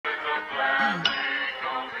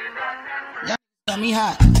me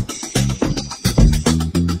hot.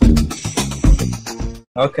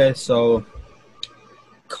 Okay, so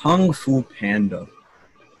Kung Fu Panda.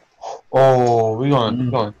 Oh, we're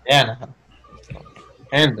going Panda.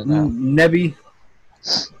 Panda now. Nebby,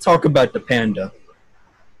 talk about the panda.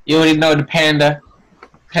 You already know the Panda.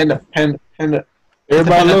 Panda.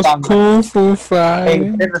 Everybody loves Kung Fu Hey,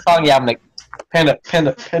 Fighting. there's a song, yeah, I'm like, Panda.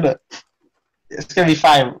 It's gonna be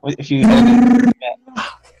fine if you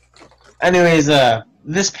Anyways,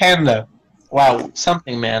 this Panda, wow,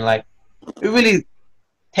 something, man. Like, it really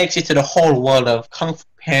takes you to the whole world of Kung Fu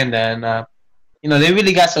Panda, and you know, they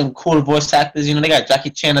really got some cool voice actors. You know, they got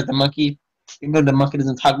Jackie Chan as the monkey, even though the monkey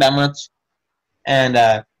doesn't talk that much. And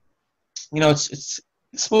you know, it's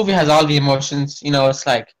this movie has all the emotions. You know, it's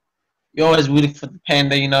like you're always rooting for the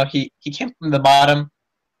panda. You know, he came from the bottom.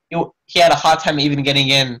 He had a hard time even getting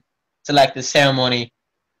in to like the ceremony,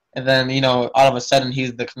 and then you know, all of a sudden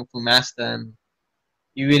he's the kung fu master. And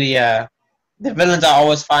you really the villains are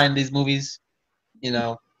always fine in these movies. You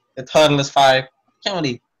know, the turtle is fine. Can't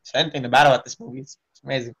really say anything bad about this movie. It's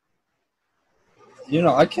amazing. You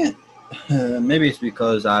know, I can't. Maybe it's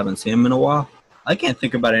because I haven't seen him in a while. I can't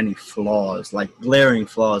think about any flaws, like glaring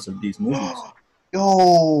flaws of these movies.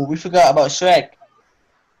 Yo, we forgot about Shrek.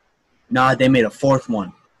 Nah, they made a fourth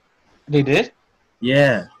one. They did?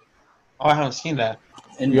 Yeah, Oh, I haven't seen that.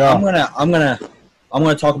 and Yeah. I'm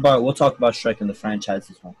gonna talk about. We'll talk about Shrek in the franchise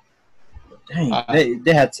this one. Dang,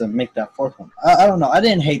 they had to make that fourth one. I don't know. I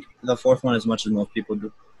didn't hate the fourth one as much as most people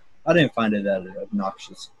do. I didn't find it that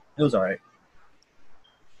obnoxious. It was alright.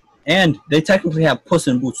 And they technically have Puss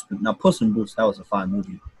in Boots. Now, Puss in Boots, that was a fine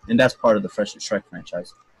movie, and that's part of the Fresh Shrek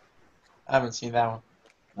franchise. I haven't seen that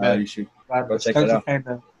one. You should Right, go check it out.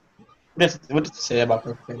 Panda. What did you say about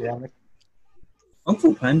Kung Fu Panda? Kung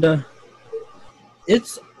Fu Panda.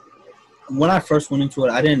 It's when I first went into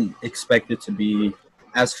it, I didn't expect it to be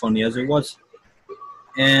as funny as it was,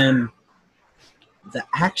 and the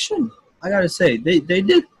action. I gotta say, they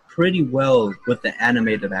did pretty well with the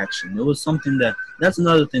animated action. It was something that's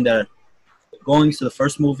another thing that going to the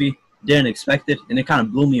first movie didn't expect it, and it kind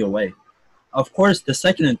of blew me away. Of course, the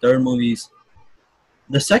second and third movies,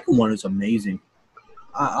 the second one is amazing.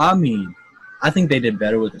 I mean, I think they did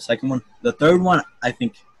better with the second one. The third one, I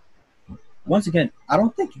think, once again, I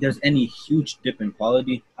don't think there's any huge dip in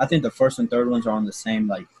quality. I think the first and third ones are on the same,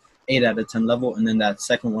 like, 8 out of 10 level, and then that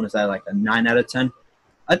second one is at, like, a 9 out of 10.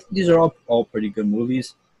 I think these are all pretty good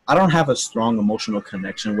movies. I don't have a strong emotional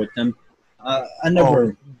connection with them. I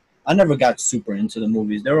never got super into the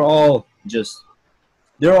movies. They were all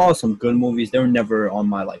some good movies. They were never on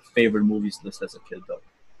my like favorite movies list as a kid, though.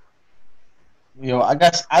 Yo, I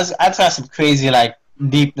guess I've got some crazy like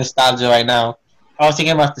deep nostalgia right now. I was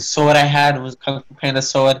thinking about the sword I had. It was Kung Fu Panda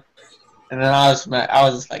sword, and then I was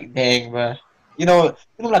just like, dang, bro. You know,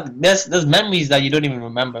 like there's memories that you don't even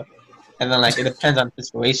remember, and then like it depends on the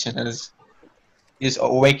situation. And you just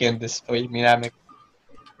awaken this story. You know what I mean?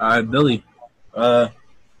 All right, Billy.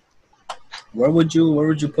 Where would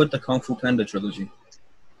you put the Kung Fu Panda trilogy?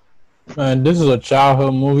 Man, this is a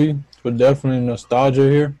childhood movie, but definitely nostalgia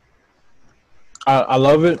here. I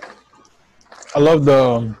love it. I love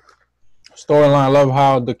the storyline. I love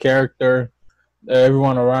how the character,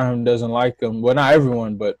 everyone around him doesn't like him. Well, not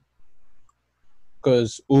everyone, but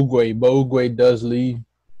because Oogway does leave,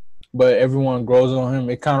 but everyone grows on him.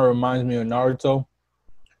 It kind of reminds me of Naruto.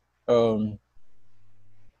 I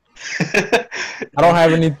don't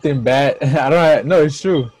have anything bad. No, it's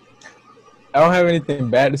true. I don't have anything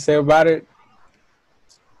bad to say about it.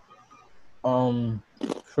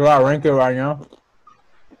 Should I rank it right now?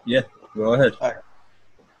 Yeah, go ahead.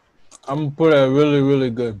 I'm gonna put it really, really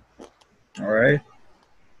good. All right.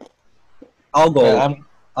 I'll go. Yeah,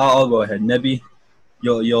 I'll go ahead. Nebby,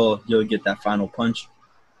 you'll get that final punch.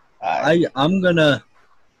 I'm gonna.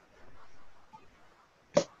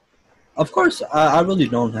 Of course, I really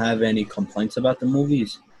don't have any complaints about the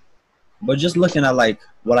movies, but just looking at like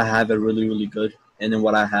what I have it really, really good, and then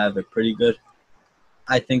what I have it pretty good,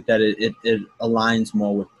 I think that it aligns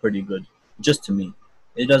more with pretty good. Just to me,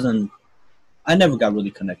 it doesn't. I never got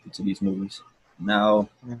really connected to these movies. Now,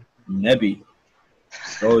 Nebby,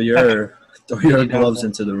 throw your gloves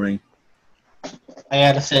into the ring. I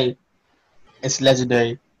gotta say, it's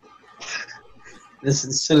legendary.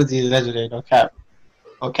 This trilogy is legendary. No cap.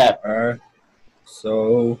 Alright.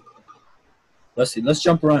 So let's see. Let's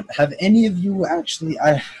jump around. Have any of you actually?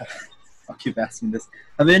 I'll keep asking this.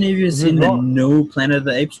 Have any of you seen the new Planet of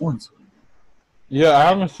the Apes ones? Yeah, I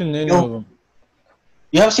haven't seen any of them.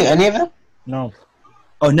 You haven't seen any of them? No.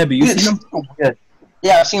 Oh, Nebby, you seen them?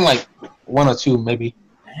 Yeah, I've seen like one or two maybe.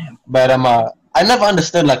 Damn. But I never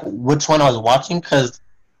understood like which one I was watching because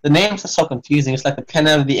the names are so confusing. It's like the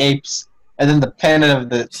Planet of the Apes and then the Planet of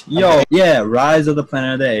the Yeah, Rise of the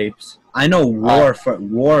Planet of the Apes. I know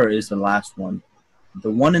War is the last one. The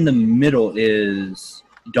one in the middle is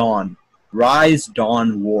Dawn. Rise,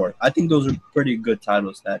 Dawn, War. I think those are pretty good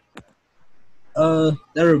titles.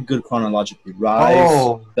 They're good chronologically.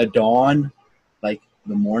 Rise, the Dawn, like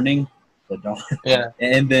the morning, the dawn. Yeah.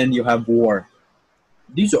 And then you have War.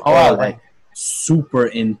 These are all like super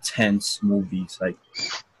intense movies. Like,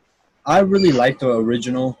 I really like the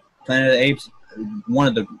original Planet of the Apes.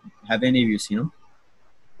 Have any of you seen them?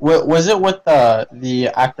 Was it with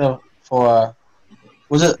the actor for?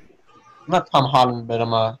 Was it not Tom Holland, but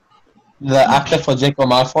the actor for Draco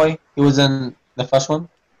Malfoy? He was in the first one.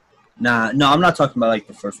 Nah, no, I'm not talking about like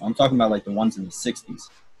the first one. I'm talking about like the ones in the '60s.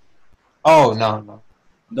 Oh no.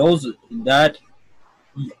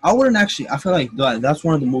 I wouldn't actually. I feel like that's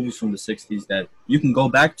one of the movies from the '60s that you can go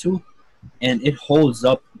back to, and it holds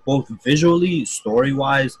up both visually, story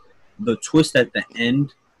wise. The twist at the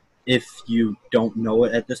end, if you don't know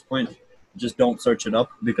it at this point, just don't search it up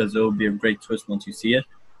because it will be a great twist once you see it.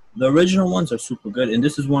 The original ones are super good, and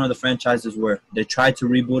this is one of the franchises where they tried to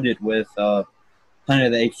reboot it with Planet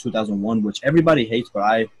of the Apes 2001, which everybody hates, but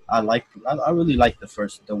I really like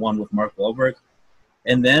the one with Mark Wahlberg.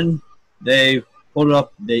 And then they pulled it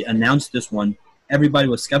up, they announced this one. Everybody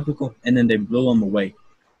was skeptical, and then they blew them away.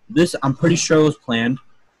 This, I'm pretty sure, was planned.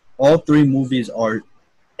 All three movies are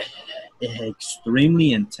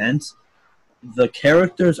extremely intense. The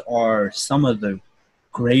characters are some of the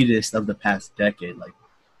greatest of the past decade. Like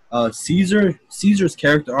Caesar's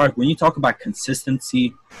character arc, when you talk about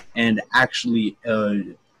consistency and actually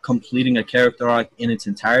completing a character arc in its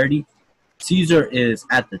entirety, Caesar is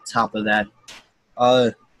at the top of that.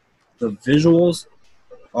 The visuals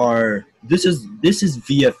are this is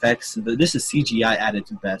VFX. This is CGI at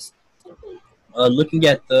its best. Looking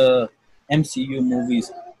at the MCU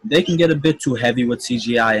movies, they can get a bit too heavy with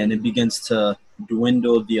CGI, and it begins to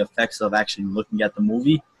dwindle the effects of actually looking at the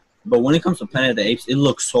movie. But when it comes to Planet of the Apes, it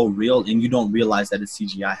looks so real, and you don't realize that it's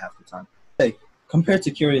CGI half the time. Hey, compared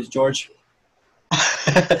to Curious George,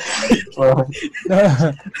 I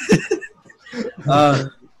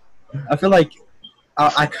feel like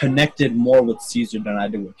I connected more with Caesar than I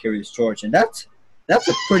did with Curious George, and that's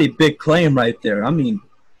a pretty big claim right there. I mean,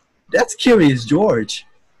 that's Curious George.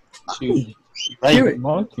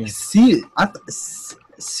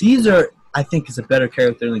 Caesar, I think, is a better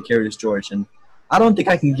character than Curious George, and I don't think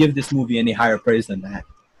I can give this movie any higher praise than that.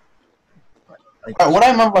 Like, what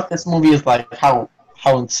I remember about this movie is like how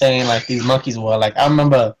insane like these monkeys were. Like I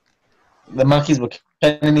remember the monkeys were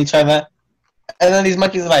killing each other, and then these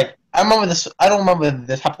monkeys like I remember this. I don't remember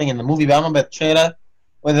this happening in the movie, but I remember the trailer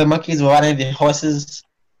where the monkeys were riding the horses,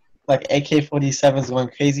 like AK-47s going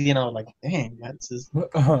crazy, and I was like, "Dang, that's just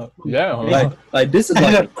yeah." Like this is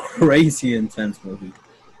like a crazy intense movie.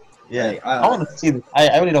 Yeah, like, I want to see this.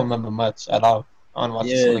 I really don't remember much at all. I want to watch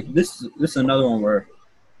this one. This is another one where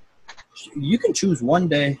you can choose one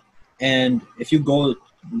day, and if you go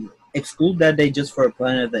exclude that day just for a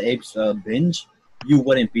Planet of the Apes binge, you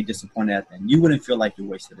wouldn't be disappointed at them. You wouldn't feel like you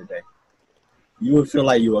wasted a day. You would feel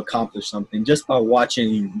like you accomplished something just by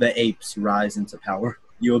watching the apes rise into power.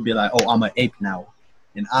 You would be like, "Oh, I'm an ape now,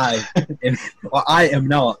 and I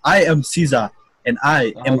am Caesar, and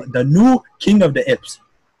I am the new king of the apes."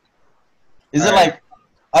 Is it like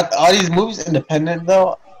are these movies independent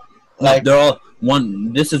though? Like they're all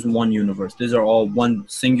one. This is one universe. These are all one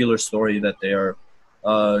singular story that they are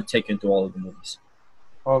taken to all of the movies.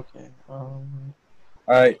 Okay. All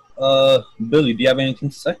right. Billy, do you have anything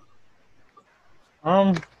to say?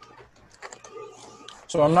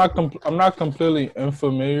 So I'm not completely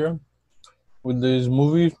unfamiliar with these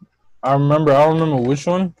movies. I don't remember which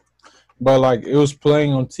one, but like it was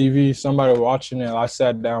playing on TV. Somebody watching it. I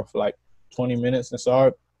sat down for like 20 minutes and saw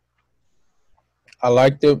it. I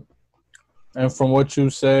liked it, and from what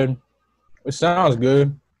you said, it sounds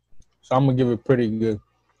good. So I'm gonna give it pretty good.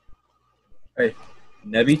 Hey,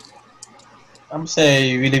 Nevi? I'm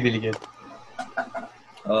saying really, really good.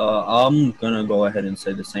 I'm gonna go ahead and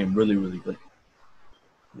say the same. Really, really good.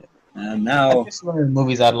 Yeah. And now, that's one of the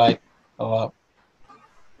movies I like a lot.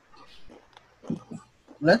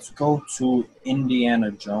 Let's go to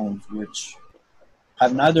Indiana Jones, which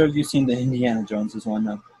have neither of you seen the Indiana Joneses one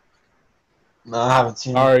now? No, I haven't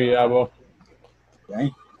seen it. Sorry, Abo.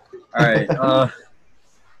 Okay. All right.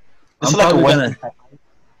 It's I'm like probably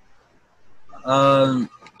gonna.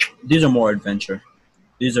 These are more adventure.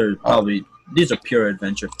 These are pure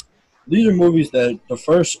adventure. These are movies that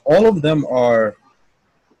all of them are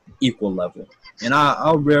equal level. And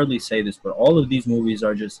I'll rarely say this, but all of these movies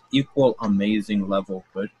are just equal, amazing level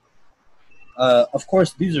good. Of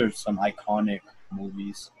course, these are some iconic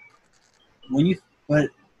movies. When you, but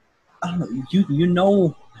I don't know, you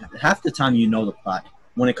know, half the time you know the plot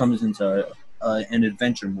when it comes into an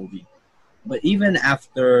adventure movie. But even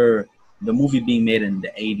after the movie being made in the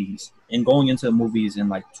 80s and going into the movies in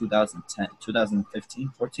like 2010, 2015,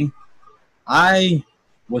 14, I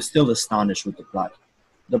was still astonished with the plot.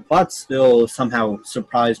 The plot still somehow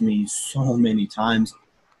surprised me so many times.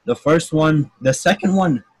 The first one, the second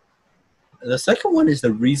one is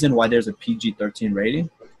the reason why there's a PG-13 rating,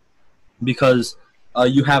 because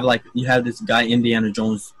you have this guy Indiana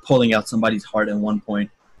Jones pulling out somebody's heart at one point,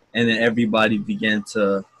 and then everybody began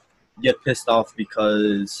to get pissed off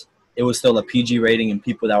because it was still a PG rating and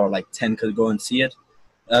people that were like 10 could go and see it.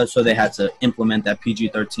 So they had to implement that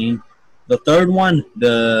PG-13. The third one,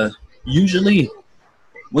 usually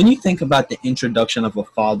when you think about the introduction of a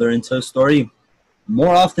father into a story,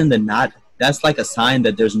 more often than not, that's like a sign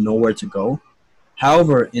that there's nowhere to go.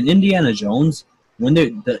 However, in Indiana Jones, when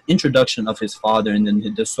the introduction of his father and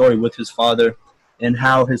then the story with his father and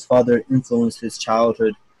how his father influenced his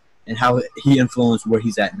childhood and how he influenced where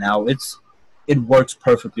he's at now, it works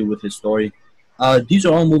perfectly with his story. These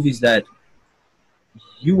are all movies that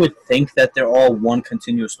you would think that they're all one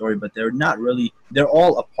continuous story, but they're not really. They're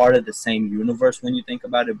all a part of the same universe when you think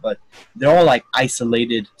about it, but they're all like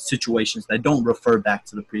isolated situations that don't refer back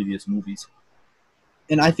to the previous movies.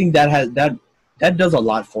 And I think that does a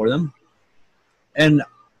lot for them. And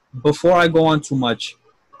before I go on too much,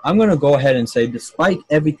 I'm going to go ahead and say, despite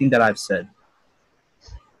everything that I've said,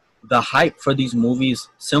 the hype for these movies,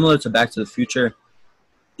 similar to Back to the Future,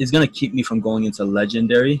 is going to keep me from going into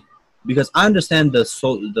Legendary, because I understand the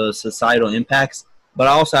societal impacts, but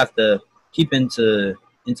I also have to keep into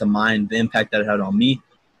mind the impact that it had on me.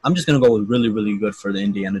 I'm just going to go with really, really good for the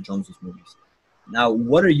Indiana Jones movies. Now,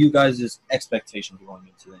 what are you guys' expectations going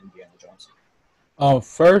into the Indiana Jones?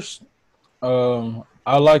 First,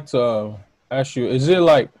 I'd like to ask you, is it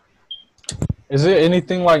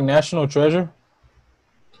anything like National Treasure?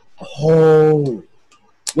 Oh,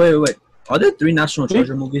 wait. Are there 3 National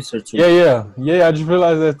Treasure movies or 2? Yeah. I just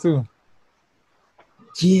realized that too.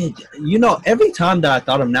 Yeah, every time that I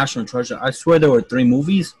thought of National Treasure, I swear there were 3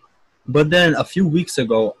 movies. But then a few weeks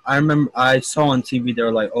ago, I remember I saw on TV they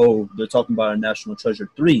were like, "Oh, they're talking about a National Treasure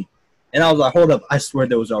 3," and I was like, "Hold up! I swear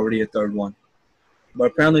there was already a third one."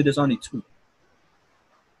 But apparently, there's only 2.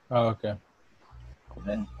 Oh, okay.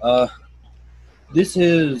 This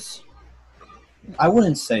is. I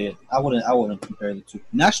wouldn't say it. I wouldn't compare the 2.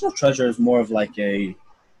 National Treasure is more of like a.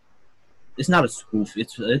 It's not a spoof.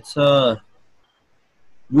 It's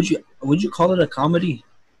Would you call it a comedy?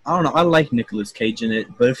 I don't know. I like Nicolas Cage in it,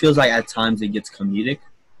 but it feels like at times it gets comedic,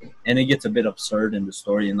 and it gets a bit absurd in the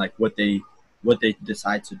story and like what they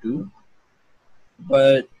decide to do.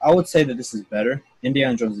 But I would say that this is better.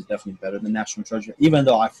 Indiana Jones is definitely better than National Treasure, even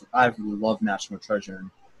though I love National Treasure.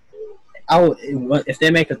 And if they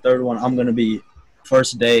make a third one, I'm gonna be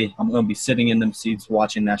first day. I'm gonna be sitting in them seats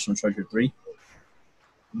watching National Treasure 3.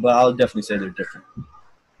 But I'll definitely say they're different.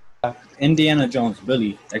 Indiana Jones,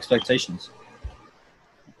 Billy, expectations.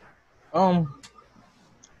 I'm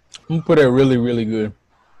gonna put it really, really good.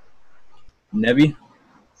 Nebby?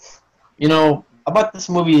 About this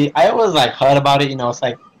movie, I always like heard about it, it's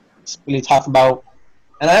like it's really talked about,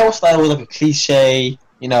 and I always thought it was like a cliche,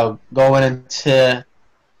 going into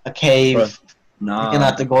a cave, picking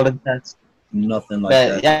out the golden chest. Nothing like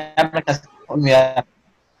that. Yeah,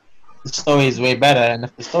 the story is way better, and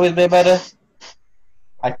if the story is way better,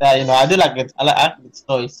 like that, I do like it. I like the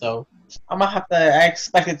story, so I'm gonna have to. I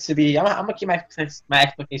expect it to be. I'm gonna keep my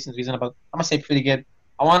expectations reasonable. I'm gonna say pretty good.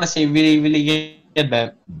 I want to say really, really good,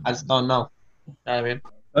 but I just don't know. I mean,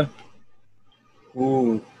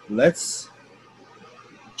 let's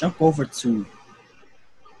jump over to.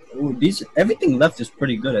 Everything left is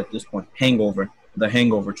pretty good at this point. The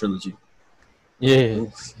Hangover trilogy.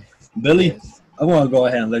 Yes. Billy, yes. I want to go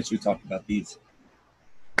ahead and let you talk about these.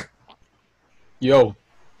 Yo,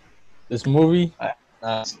 this movie,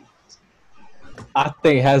 I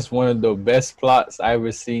think has one of the best plots I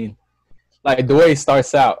ever seen. Like the way it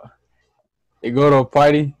starts out, they go to a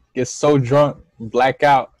party, get so drunk, black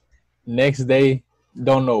out. Next day,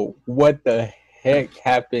 don't know what the heck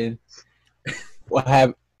happened. Or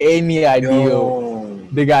have any idea. Yo.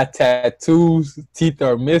 They got tattoos, teeth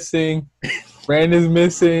are missing, friend is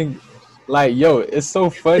missing. Like, yo, it's so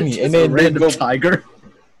funny. And then they go tiger.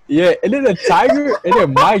 Yeah, and then a tiger, and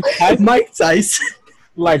then Mike Tyson.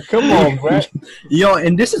 Like, come on, bro. Yo,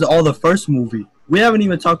 and this is all the first movie. We haven't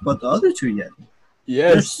even talked about the other 2 yet.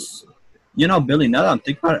 Yes. There's, you know, Billy. Now that I'm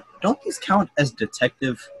thinking about it, don't these count as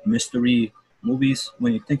detective mystery movies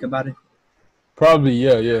when you think about it? Probably,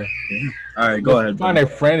 yeah, yeah. All right, go ahead. Find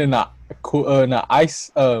Billy. a friend in a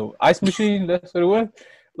ice machine. That's what it was.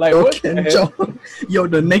 Like what the Okay, hell? Joe. Yo,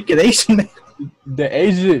 the naked Asian man. The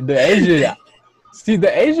Asian. See, the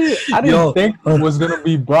Asian, I Yo, didn't think was gonna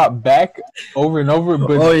be brought back over and over,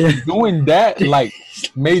 but oh yeah. doing that like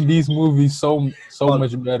made these movies so Oh,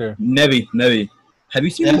 much better. Nevi. Have you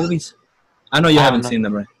seen the Yeah, movies? I know you I have haven't not. seen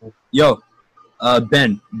them, right? Yo,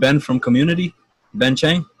 Ben from Community, Ben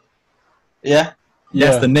Chang. Yeah.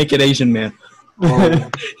 That's Yeah, the naked Asian man.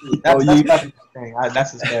 Oh, Oh, that's perfect.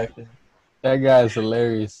 That's his character. that guy is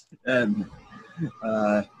hilarious. um, You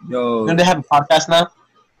know yo, they have a podcast now.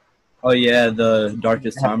 oh yeah, the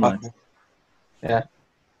Darkest They have a Timeline. podcast. Yeah.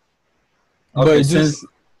 Okay, But since just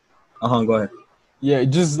go ahead. yeah,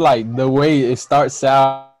 just like the way it starts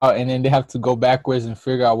out, and then they have to go backwards and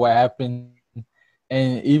figure out what happened,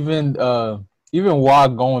 and even while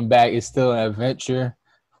going back, it's still an adventure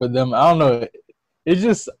for them. I don't know. It's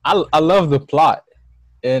just I love the plot,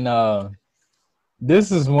 and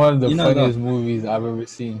this is one of the You know, though, funniest movies I've ever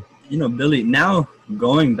seen. Billy. Now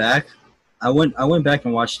going back, I went back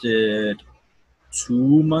and watched it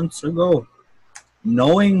 2 months ago,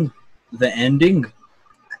 knowing the ending.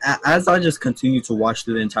 As I just continued to watch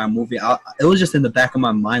through the entire movie, it was just in the back of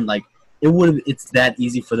my mind, like it's that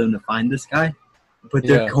easy for them to find this guy, but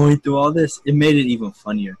they're Yeah, going through all this. It made it even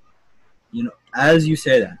funnier. You know, as you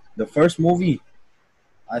say that, the first movie,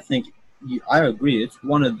 I think, I agree, it's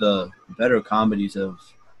one of the better comedies of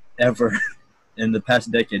ever in the past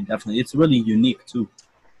decade. Definitely, it's really unique too.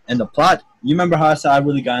 And the plot, you remember how I said I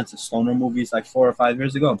really got into stoner movies like 4 or 5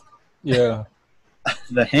 years ago? yeah,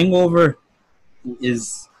 The Hangover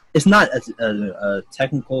is it's not a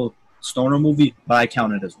technical stoner movie, but I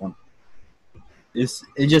count it as one.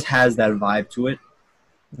 It just has that vibe to it.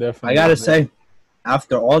 I definitely. gotta say,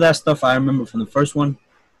 after all that stuff I remember from the first one,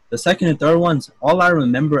 the second and third ones, all I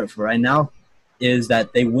remember for right now is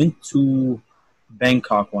that they went to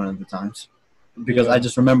Bangkok one of the times because I Yeah.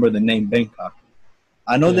 just remember the name Bangkok.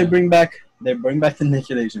 I know Yeah. they bring back the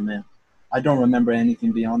naked Asian man. I don't remember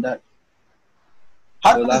anything beyond that.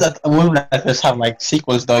 How The does last, a movie like this have like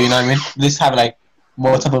sequels though? You know what I mean? This have like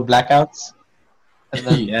multiple blackouts, and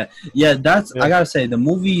then yeah. That's yeah. I gotta say the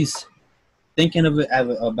movies. Thinking of it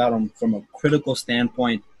about them from a critical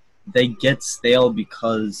standpoint, they get stale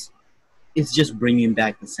because it's just bringing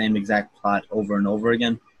back the same exact plot over and over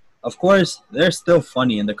again. Of course, they're still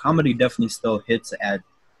funny, and the comedy definitely still hits at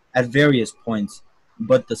various points.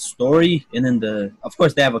 But the story, and then of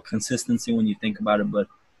course, they have a consistency when you think about it. But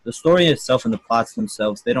the story itself and the plots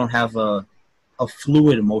themselves, they don't have a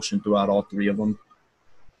fluid emotion throughout all three of them.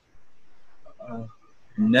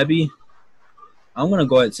 Nebi, I'm gonna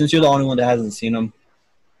go ahead since you're the only one that hasn't seen them.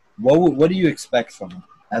 What do you expect from them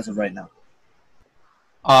as of right now?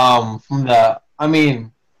 From the I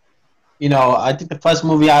mean, you know, I think the first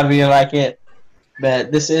movie I really like it,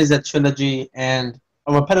 but this is a trilogy and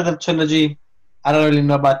a repetitive trilogy. I don't really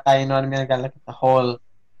know about that. You know what I mean? I gotta look at the whole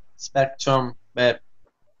spectrum, but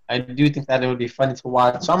I do think that it would be funny to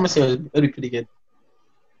watch. So I'm gonna say it'll be pretty good.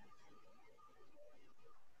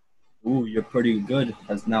 Ooh, you're pretty good.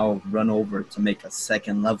 Has now run over to make a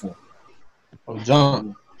second level. Oh,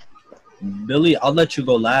 John. Billy, I'll let you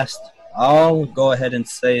go last. I'll go ahead and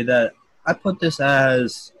say that I put this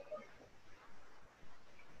as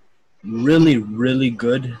really, really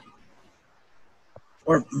good.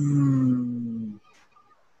 Or, I'm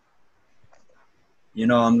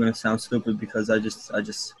gonna sound stupid because I just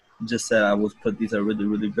said I was put these are really,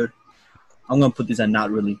 really good. I'm gonna put these at not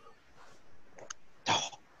really.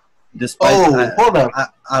 Despite Hold up.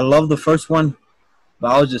 I love the first one,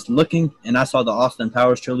 but I was just looking and I saw the Austin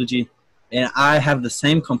Powers trilogy, and I have the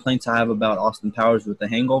same complaints I have about Austin Powers with the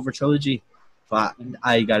Hangover trilogy, but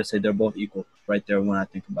I gotta say they're both equal right there when I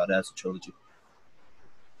think about it as a trilogy.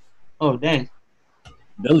 Oh, dang.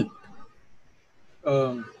 Billy,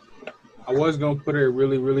 I was gonna put it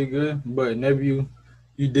really, really good, but Nebu,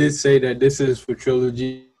 you did say that this is for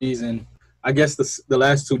trilogies, and I guess the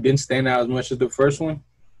last two didn't stand out as much as the first one.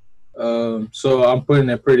 So I'm putting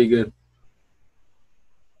it pretty good.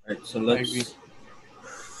 all right, so I agree.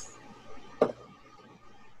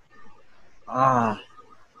 let's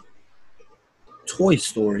Toy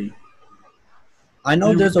Story. I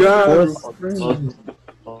know there's a fourth.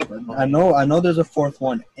 I know there's a fourth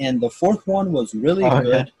one, and the fourth one was really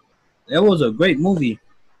good. Yeah. It was a great movie,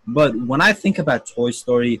 but when I think about Toy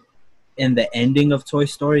Story and the ending of Toy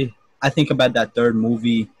Story, I think about that third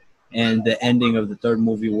movie and the ending of the third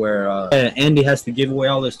movie where Andy has to give away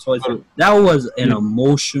all his toys. That was an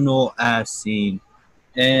emotional ass scene,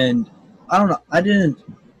 and I don't know. I didn't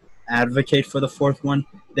advocate for the fourth one.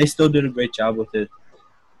 They still did a great job with it.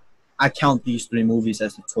 I count these three movies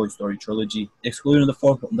as the Toy Story trilogy, excluding the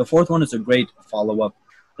fourth one. The fourth one is a great follow-up.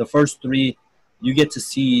 The first three, you get to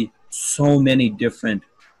see so many different,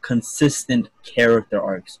 consistent character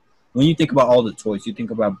arcs. When you think about all the toys, you think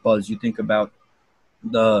about Buzz, you think about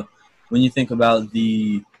when you think about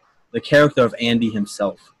the character of Andy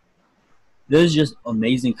himself. There's just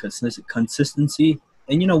amazing consistency.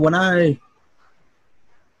 And you know, when I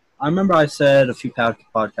remember I said a few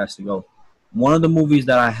podcasts ago, one of the movies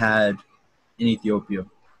that I had in Ethiopia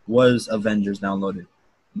was Avengers downloaded.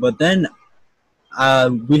 But then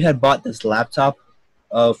we had bought this laptop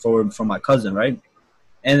for my cousin, right?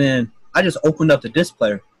 And then I just opened up the disc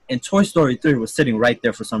player, and Toy Story 3 was sitting right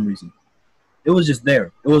there for some reason. It was just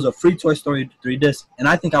there. It was a free Toy Story 3 disc, and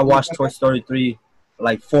I think I watched Toy Story 3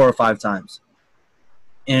 like 4 or 5 times.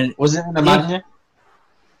 And was it in the Marnia?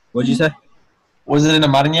 What'd you say? Was it in the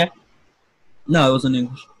Marnia? No, it was in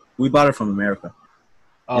English. We bought it from America.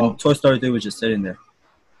 Oh. And Toy Story 3 was just sitting there.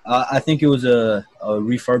 I think it was a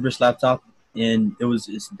refurbished laptop, and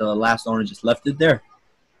it's the last owner just left it there.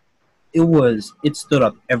 It stood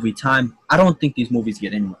up every time. I don't think these movies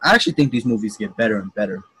get any. I actually think these movies get better and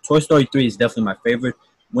better. Toy Story 3 is definitely my favorite.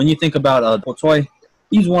 When you think about Toy,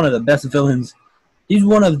 he's one of the best villains. He's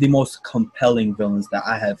one of the most compelling villains that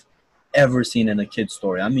I have ever seen in a kid's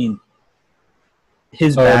story. I mean,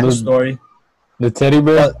 his backstory. The teddy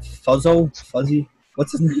bear? Fuzzy.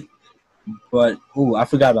 What's his name? But, I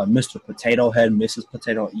forgot about Mr. Potato Head, Mrs.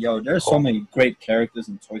 Potato. Yo, there's so many great characters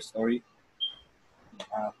in Toy Story.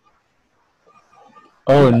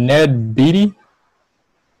 Ned Beatty?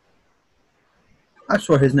 I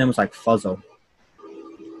swear his name was like Fuzzo.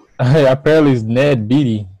 Apparently it's Ned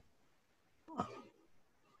Beatty.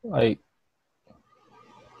 Like,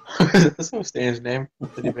 that's no Stan's name.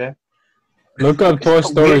 Teddy bear. Look up Toy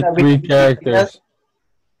Story 3 characters.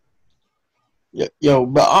 Yo,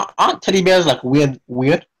 but aren't teddy bears like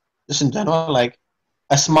weird? Just in general, like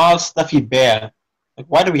a small stuffy bear. Like,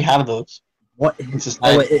 why do we have those? What?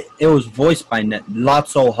 It was voiced by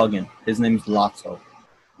Lotso Huggin. His name's Lotso.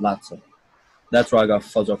 That's where I got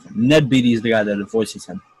Fuzzo from. Ned Beatty is the guy that voices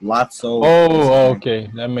him. Lotso. Oh, okay,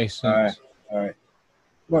 that makes sense. All right.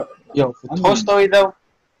 Well, yo, for Toy Story though,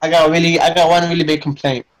 I got one really big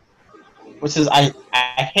complaint, which is I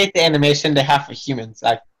hate the animation they have for humans.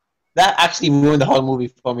 Like, that actually ruined the whole movie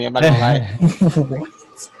for me. I'm not gonna lie.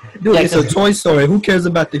 Dude, it's a Toy Story. Who cares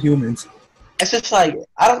about the humans? It's just like,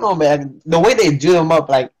 I don't know, man. The way they do them up,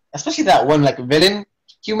 like, especially that one, like, villain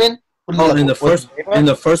human. In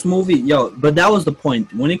the first movie, yo. But that was the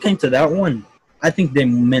point. When it came to that one, I think they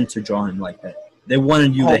meant to draw him like that. They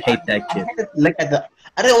wanted you to hate that kid.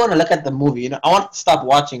 I didn't want to look at the movie. You know, I want to stop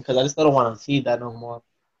watching because I just don't want to see that no more.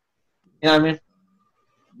 You know what I mean?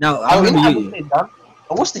 Now, I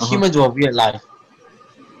wish the humans were real life.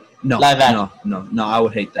 No, I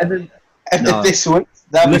would hate that. If they switch,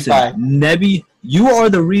 that'd be fine. Nebby, you are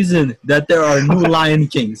the reason that there are new Lion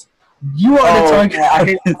Kings. You are the target.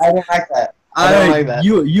 I don't like that. I don't like that.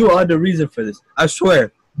 You are the reason for this. I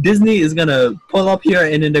swear. Disney is gonna pull up here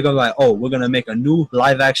and then they're gonna be like, oh, we're gonna make a new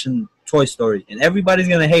live action Toy Story and everybody's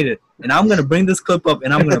gonna hate it. And I'm gonna bring this clip up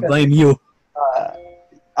and I'm gonna blame you.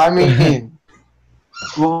 I mean,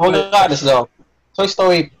 regardless though, Toy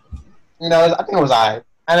Story, you know, I think it was alright.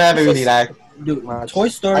 I never really liked it. Dude, Toy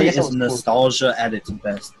Story is nostalgia at its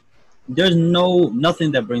best. There's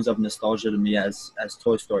nothing that brings up nostalgia to me as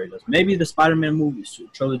Toy Story does. Maybe the Spider-Man movies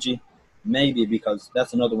trilogy, maybe, because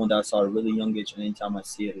that's another one that I saw at a really young age, and anytime I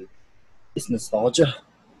see it, it's nostalgia.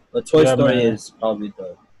 But Toy Story is probably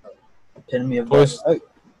the epitome of that.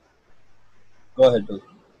 Go ahead, Billy.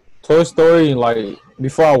 Toy Story, like,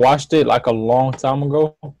 before I watched it, like, a long time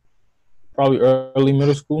ago, probably early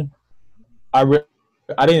middle school, I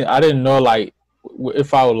didn't know, like,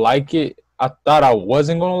 if I would like it. I thought I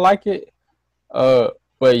wasn't gonna like it,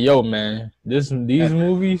 but yo, man, these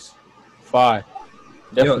movies, fire.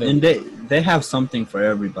 Definitely. Yo, and they have something for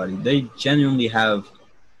everybody. They genuinely have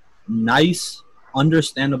nice,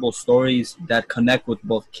 understandable stories that connect with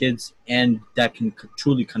both kids and that can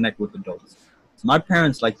truly connect with adults. My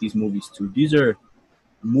parents like these movies too. These are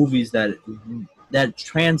movies that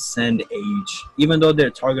transcend age, even though their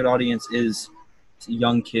target audience is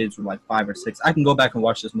young kids from like 5 or 6. I can go back and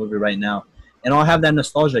watch this movie right now and I'll have that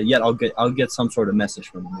nostalgia, yet I'll get some sort of message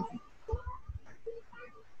from the movie.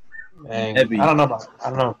 Dang, I don't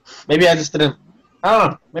know. Maybe I just didn't. I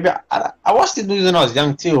don't know. Maybe I watched these movies when I was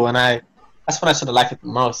young too, and I That's when I sort of like it the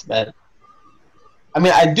most. But I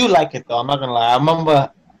mean, I do like it though. I'm not gonna lie. I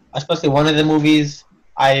remember, especially one of the movies.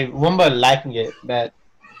 I remember liking it, but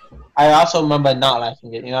I also remember not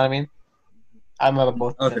liking it. You know what I mean? I remember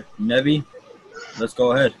both of Okay, them. Nevi, let's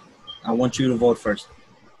go ahead. I want you to vote first.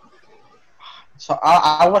 So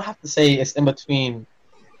I would have to say it's in between.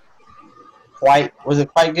 Quite was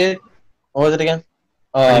it quite good? What was it again?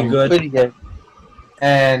 Pretty good. Pretty good.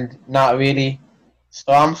 And not really.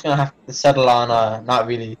 So I'm just gonna have to settle on not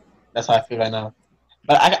really. That's how I feel right now.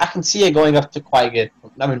 But I can see it going up to quite good.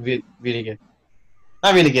 I mean, really good.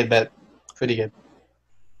 Not really good, but pretty good.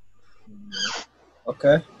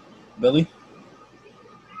 Okay, Billy.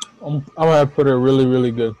 I'm gonna put it really,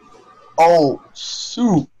 really good. Oh,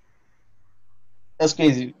 shoot. That's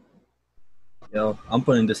crazy. Yo, I'm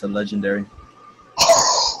putting this at legendary.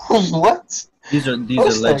 What? These are First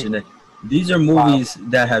thing. legendary. These are movies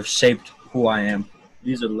that have shaped who I am.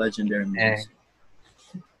 These are legendary movies.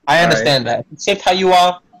 I understand that. If it shaped how you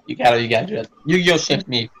are, you gotta do it. Yu-Gi-Oh! Shaped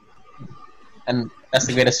me. And that's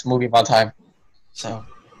the greatest movie of all time. So,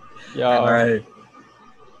 Yeah. All right.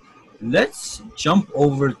 Let's jump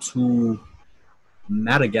over to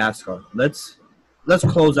Madagascar. Let's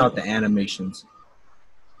close out the animations.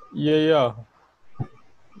 Yeah.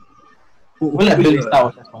 we'll let Billy start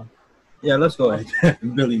with this one. Yeah, let's go ahead.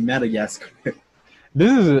 Billy, Madagascar.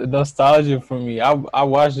 This is nostalgia for me. I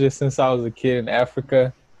watched this since I was a kid in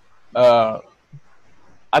Africa. I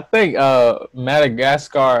think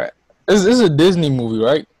Madagascar. This is a Disney movie,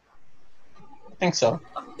 right? I think so.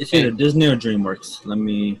 It's either Disney or DreamWorks. Let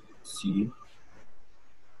me see.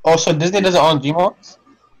 Oh, so Disney doesn't own DreamWorks?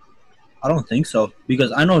 I don't think so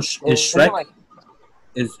because I know is Shrek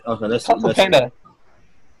is okay. Let's Panda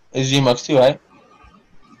is DreamWorks too, right?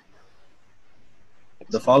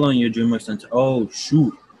 the following year DreamWorks and oh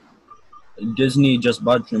shoot, Disney just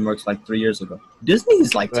bought DreamWorks like 3 years ago. Disney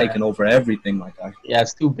is like taking over everything like that. Yeah,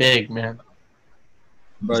 it's too big, man.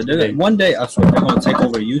 But one day I swear they're gonna take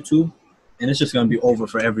over YouTube, and it's just gonna be over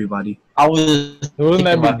for everybody. Wouldn't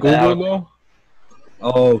that be Google though?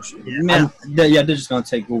 Oh man, they're just gonna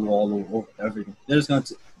take Google all over everything. They're just gonna.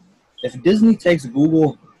 If Disney takes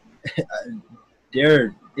Google,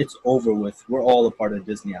 it's over with. We're all a part of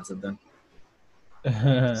Disney as of then.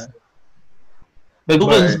 But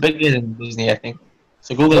Google is bigger than Disney, I think.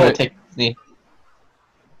 So Google will take Disney.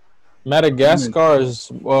 Madagascar is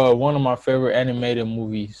one of my favorite animated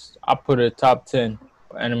movies. I put it top 10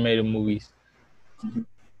 for animated movies.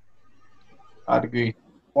 I'd agree.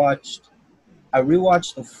 I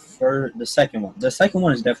rewatched the second one. The second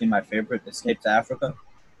one is definitely my favorite, Escape to Africa.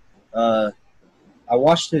 I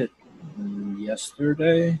watched it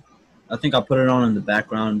yesterday. I think I put it on in the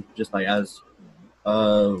background just like as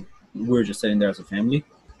we were just sitting there as a family.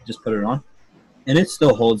 Just put it on. And it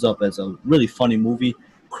still holds up as a really funny movie.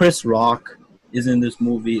 Chris Rock is in this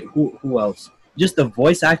movie. Who else? Just the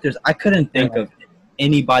voice actors. I couldn't think of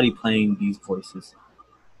anybody playing these voices.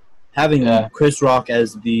 Having Chris Rock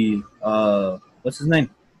as the what's his name?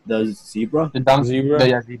 The zebra. The donkey. Zebra.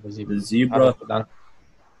 The zebra.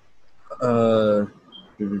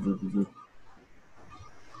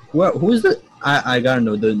 Who is the? I gotta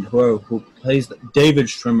know who plays David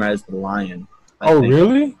Schwimmer as the lion. I think.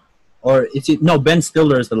 Really? Or is it no? Ben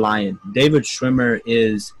Stiller is the lion. David Schwimmer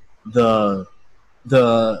is the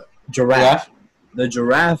giraffe. The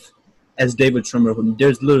giraffe as David Schwimmer.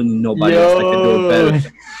 There's literally nobody else that can do it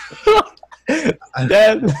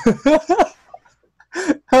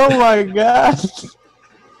better. Oh my gosh.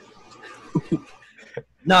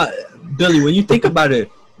 Nah, Billy. When you think about it,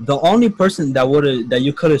 the only person that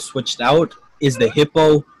you could have switched out is the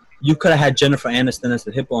hippo. You could have had Jennifer Aniston as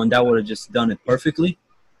the hippo, and that would have just done it perfectly.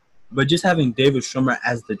 But just having David Schwimmer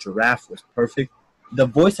as the giraffe was perfect. The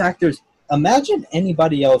voice actors, imagine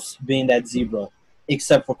anybody else being that zebra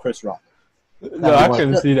except for Chris Rock. No, I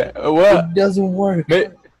couldn't see that. What? It doesn't work.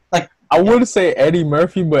 I wouldn't say Eddie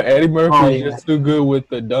Murphy, but Eddie Murphy is just too good with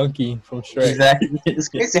the donkey from Shrek. Exactly. It's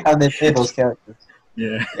crazy how they play those characters.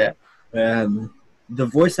 Yeah. The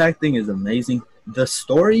voice acting is amazing. The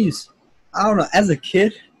stories, I don't know. As a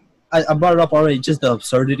kid, I brought it up already. Just the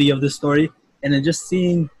absurdity of the story, and then just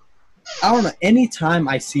seeing. I don't know. Anytime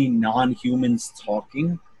I see non-humans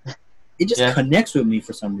talking, it just connects with me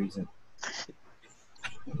for some reason.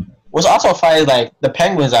 Was also fight like the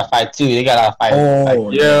penguins are fight too. They got to fight. Oh,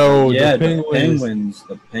 the penguins.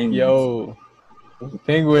 Yo, the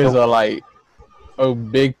penguins are like a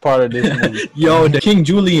big part of this movie. Yo, the King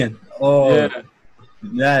Julian. Oh,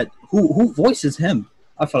 yeah. Who voices him?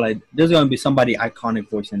 I feel like there's gonna be somebody iconic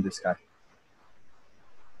voicing this guy.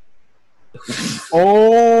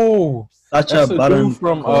 Oh, Sacha that's the Baron dude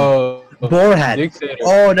from Borat. Dictator.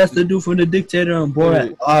 Oh, that's the dude from the Dictator and Borat.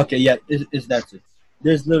 Yeah. Oh, okay, yeah, it's that it.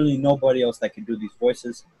 There's literally nobody else that can do these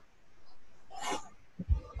voices.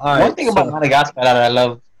 All One right, thing about so Madagascar that I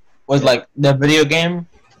love was like the video game.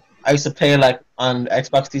 I used to play like on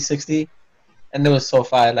Xbox 360, and it was so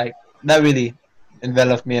fire. Like that really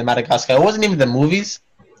enveloped me in Madagascar. It wasn't even the movies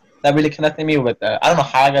that really connected me with. I don't know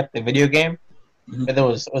how I got the video game, mhm. but it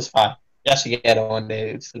was fire. You should get it one day.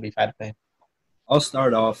 It'd still be fun to play. I'll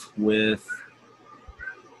start off with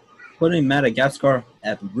putting Madagascar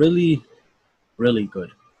at really, really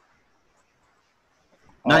good.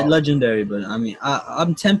 Not legendary, but I mean,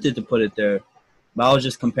 I'm tempted to put it there. But I was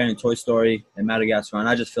just comparing Toy Story and Madagascar, and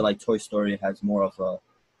I just feel like Toy Story has more of a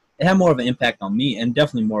it had more of an impact on me, and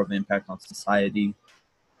definitely more of an impact on society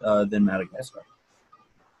than Madagascar.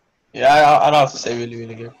 Yeah, I'd also say really,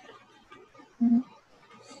 really good.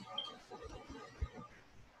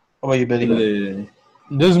 What about you, Billy?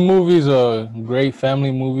 This movie's a great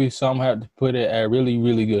family movie. Some have to put it at really,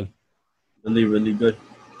 really good. Really, really good.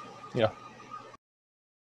 Yeah.